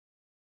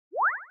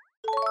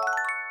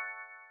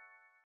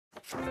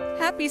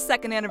Happy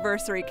second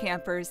anniversary,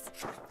 campers!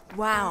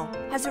 Wow,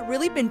 has it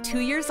really been 2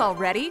 years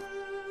already?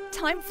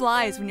 Time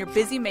flies when you're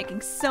busy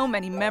making so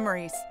many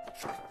memories.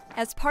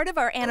 As part of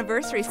our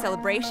anniversary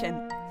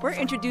celebration, we're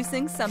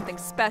introducing something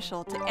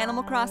special to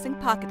Animal Crossing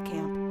Pocket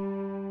Camp.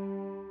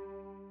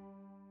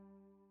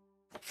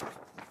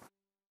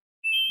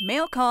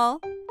 Mail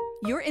call!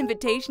 Your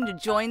invitation to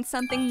join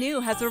something new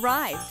has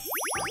arrived.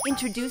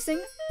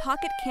 Introducing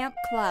Pocket Camp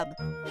Club,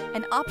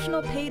 an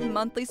optional paid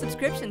monthly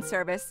subscription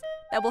service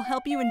that will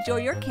help you enjoy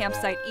your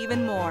campsite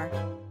even more.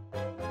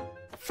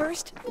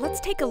 First, let's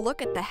take a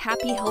look at the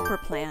Happy Helper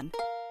plan.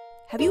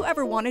 Have you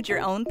ever wanted your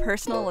own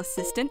personal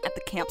assistant at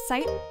the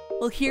campsite?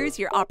 Well, here's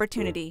your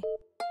opportunity.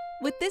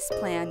 With this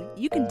plan,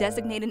 you can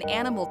designate an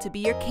animal to be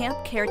your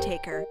camp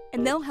caretaker,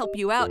 and they'll help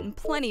you out in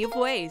plenty of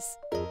ways.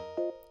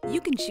 You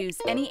can choose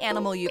any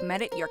animal you've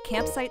met at your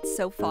campsite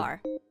so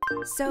far.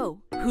 So,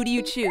 who do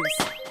you choose?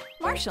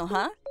 Marshall,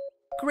 huh?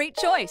 Great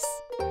choice!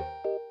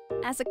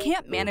 As a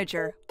camp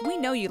manager, we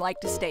know you like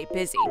to stay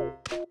busy.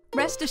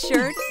 Rest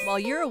assured, while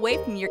you're away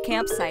from your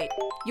campsite,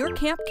 your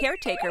camp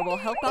caretaker will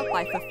help out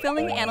by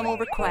fulfilling animal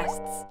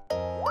requests.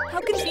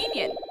 How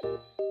convenient!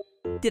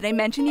 Did I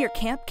mention your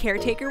camp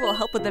caretaker will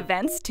help with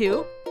events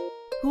too?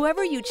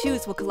 Whoever you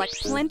choose will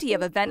collect plenty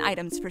of event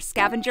items for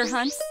scavenger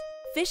hunts,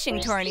 fishing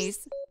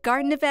tourneys,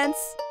 garden events,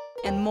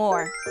 and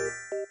more.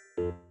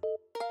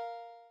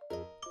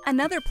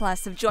 Another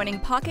plus of joining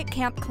Pocket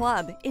Camp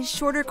Club is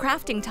shorter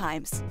crafting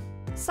times.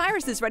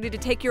 Cyrus is ready to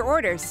take your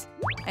orders.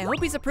 I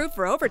hope he's approved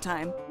for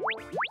overtime.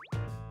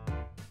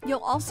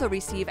 You'll also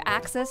receive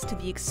access to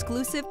the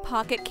exclusive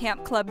Pocket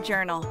Camp Club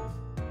Journal.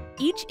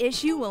 Each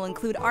issue will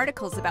include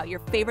articles about your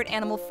favorite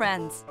animal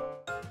friends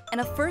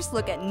and a first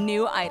look at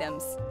new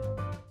items.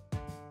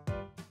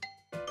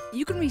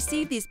 You can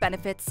receive these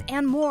benefits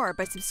and more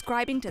by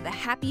subscribing to the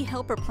Happy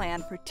Helper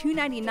plan for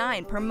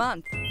 $2.99 per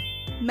month.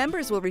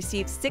 Members will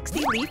receive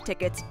 60 Leaf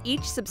tickets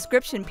each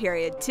subscription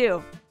period,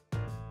 too.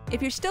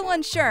 If you're still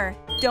unsure,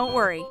 don't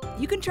worry.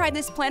 You can try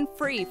this plan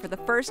free for the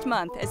first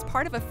month as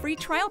part of a free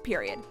trial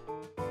period.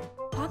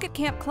 Pocket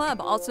Camp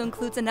Club also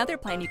includes another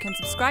plan you can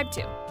subscribe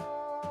to.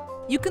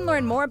 You can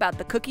learn more about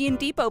the Cookie and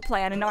Depot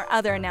plan in our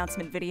other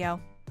announcement video.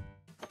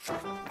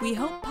 We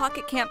hope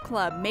Pocket Camp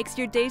Club makes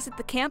your days at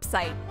the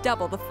campsite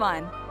double the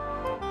fun.